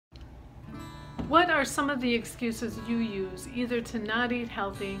What are some of the excuses you use either to not eat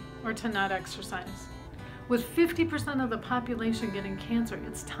healthy or to not exercise? With 50% of the population getting cancer,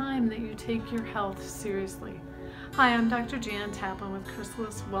 it's time that you take your health seriously. Hi, I'm Dr. Jan Taplin with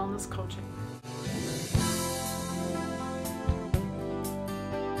Chrysalis Wellness Coaching.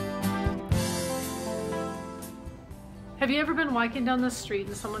 Have you ever been walking down the street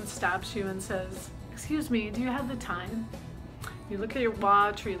and someone stops you and says, "Excuse me, do you have the time?" You look at your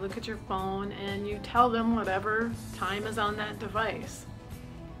watch or you look at your phone and you tell them whatever time is on that device.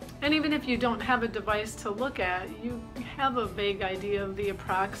 And even if you don't have a device to look at, you have a vague idea of the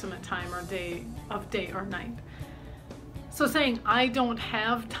approximate time or day or night. So saying, "I don't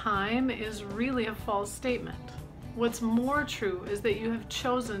have time," is really a false statement. What's more true is that you have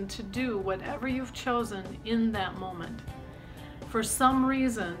chosen to do whatever you've chosen in that moment. For some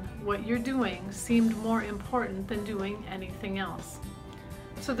reason, what you're doing seemed more important than doing anything else.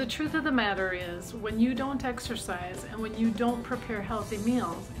 So the truth of the matter is, when you don't exercise and when you don't prepare healthy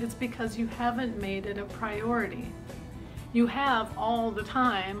meals, it's because you haven't made it a priority. You have all the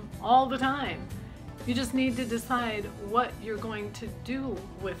time. You just need to decide what you're going to do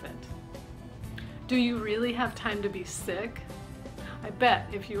with it. Do you really have time to be sick? I bet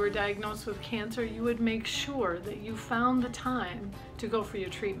if you were diagnosed with cancer, you would make sure that you found the time to go for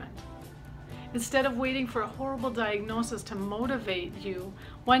your treatment. Instead of waiting for a horrible diagnosis to motivate you,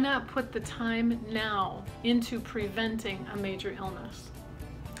 why not put the time now into preventing a major illness?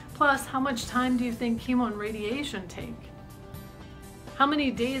 Plus, how much time do you think chemo and radiation take? How many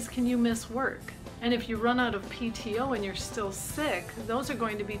days can you miss work? And if you run out of PTO and you're still sick, those are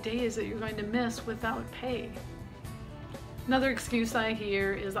going to be days that you're going to miss without pay. Another excuse I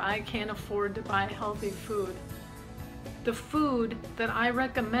hear is, "I can't afford to buy healthy food." The food that I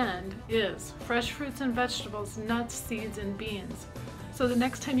recommend is fresh fruits and vegetables, nuts, seeds, and beans. So the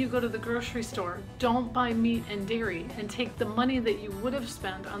next time you go to the grocery store, don't buy meat and dairy and take the money that you would have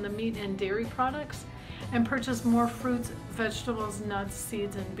spent on the meat and dairy products and purchase more fruits, vegetables, nuts,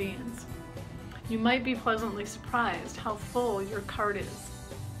 seeds, and beans. You might be pleasantly surprised how full your cart is.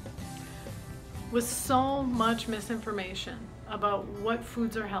 With so much misinformation about what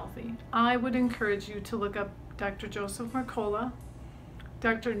foods are healthy, I would encourage you to look up Dr. Joseph Mercola,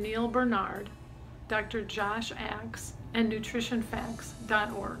 Dr. Neil Bernard, Dr. Josh Axe, and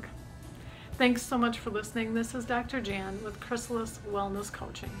nutritionfacts.org. Thanks so much for listening. This is Dr. Jan with Chrysalis Wellness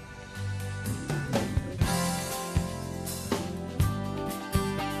Coaching.